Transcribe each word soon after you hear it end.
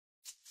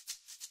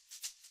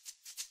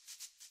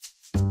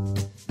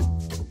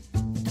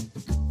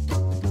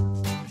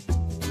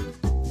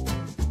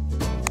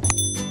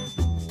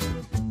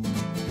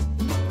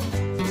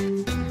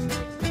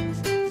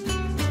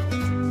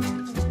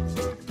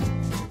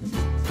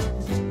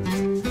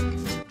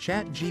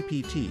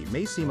ChatGPT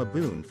may seem a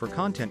boon for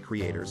content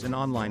creators and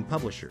online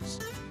publishers.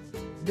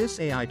 This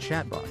AI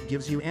chatbot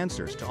gives you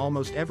answers to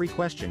almost every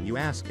question you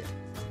ask it.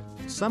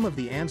 Some of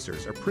the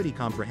answers are pretty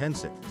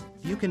comprehensive.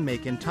 You can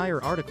make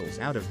entire articles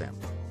out of them.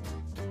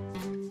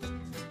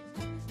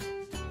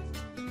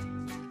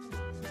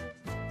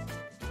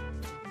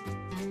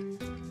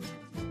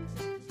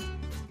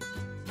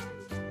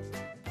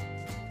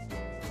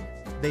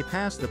 They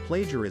pass the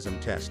plagiarism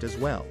test as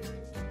well.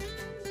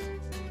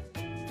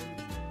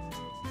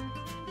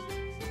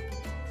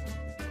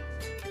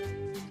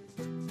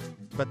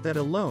 But that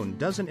alone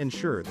doesn't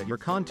ensure that your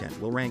content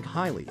will rank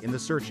highly in the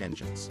search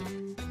engines.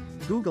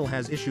 Google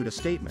has issued a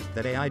statement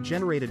that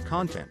AI-generated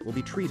content will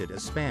be treated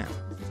as spam.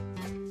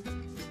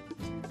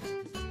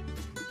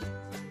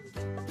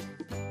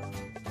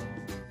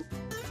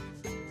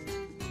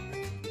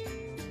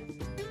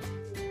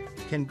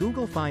 Can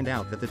Google find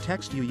out that the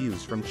text you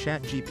use from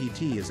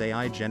ChatGPT is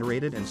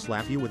AI-generated and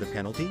slap you with a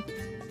penalty?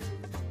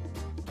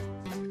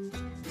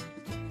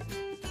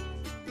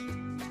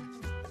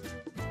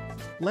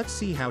 Let's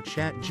see how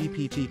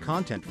ChatGPT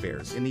content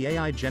fares in the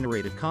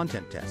AI-generated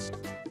content test.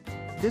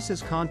 This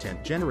is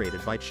content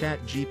generated by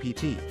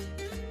ChatGPT.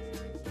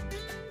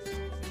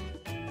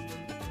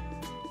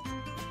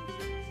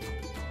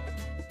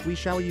 We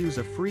shall use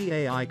a free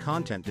AI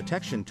content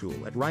detection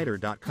tool at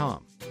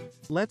writer.com.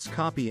 Let's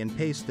copy and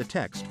paste the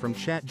text from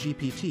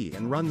ChatGPT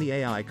and run the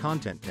AI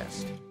content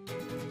test.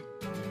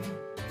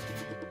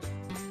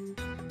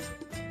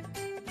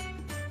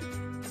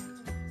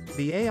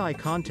 The AI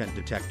Content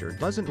Detector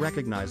doesn't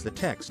recognize the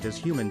text as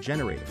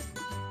human-generated.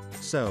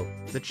 So,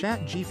 the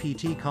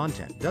ChatGPT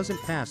content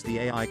doesn't pass the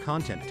AI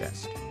content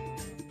test.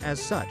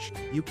 As such,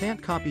 you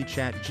can't copy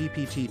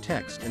ChatGPT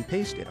text and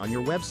paste it on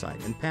your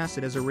website and pass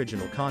it as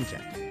original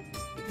content.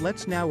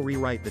 Let's now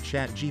rewrite the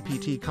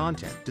ChatGPT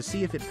content to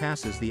see if it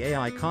passes the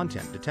AI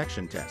content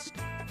detection test.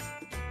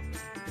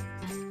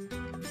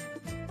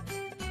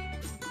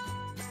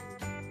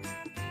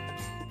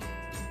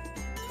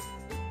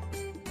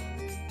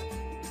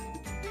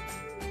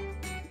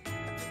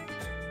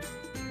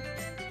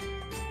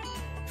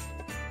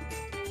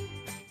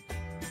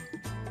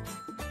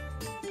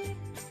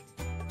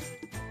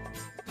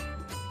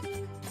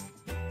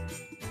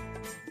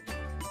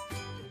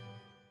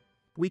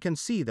 We can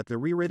see that the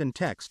rewritten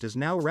text is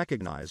now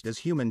recognized as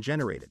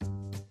human-generated.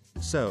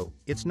 So,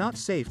 it's not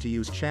safe to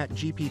use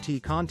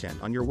ChatGPT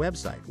content on your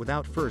website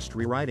without first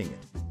rewriting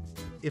it.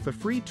 If a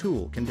free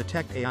tool can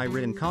detect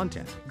AI-written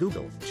content,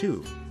 Google,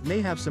 too, may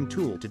have some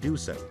tool to do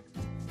so.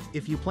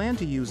 If you plan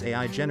to use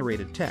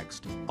AI-generated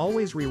text,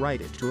 always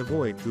rewrite it to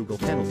avoid Google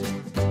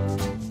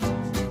penalty.